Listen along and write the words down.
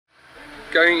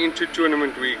Going into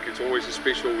tournament week, it's always a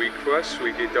special week for us.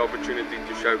 We get the opportunity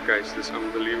to showcase this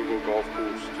unbelievable golf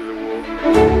course to the world.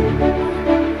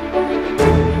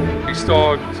 We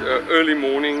start early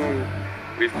morning.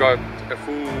 We've got a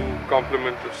full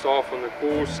complement of staff on the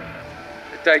course.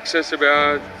 It takes us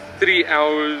about 3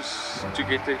 hours to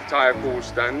get the entire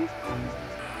course done.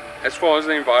 As far as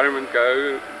the environment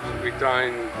goes, we try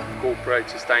and incorporate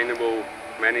sustainable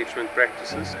management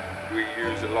practices. We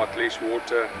use a lot less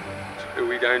water.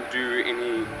 We don't do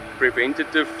any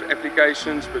preventative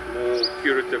applications, but more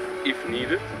curative if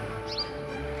needed.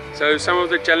 So some of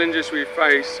the challenges we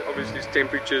face, obviously, is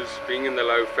temperatures, being in the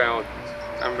low veld.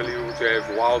 It's unbelievable to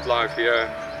have wildlife here.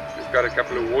 We've got a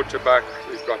couple of waterbuck,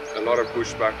 we've got a lot of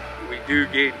bushbuck. We do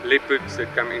get leopards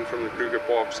that come in from the Kruger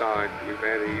Park side. We've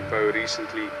had a hippo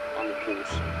recently on the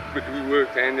course. But we work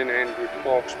hand in hand with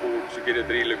Park Sports to get it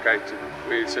relocated,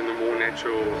 where it's in a more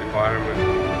natural environment.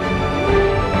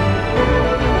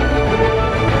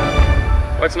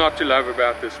 What's not to love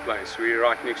about this place? We're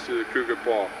right next to the Kruger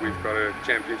Park. We've got a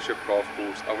championship golf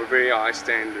course of a very high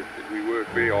standard that we work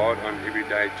very hard on every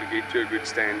day to get to a good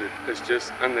standard. It's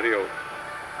just unreal.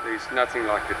 There's nothing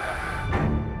like it.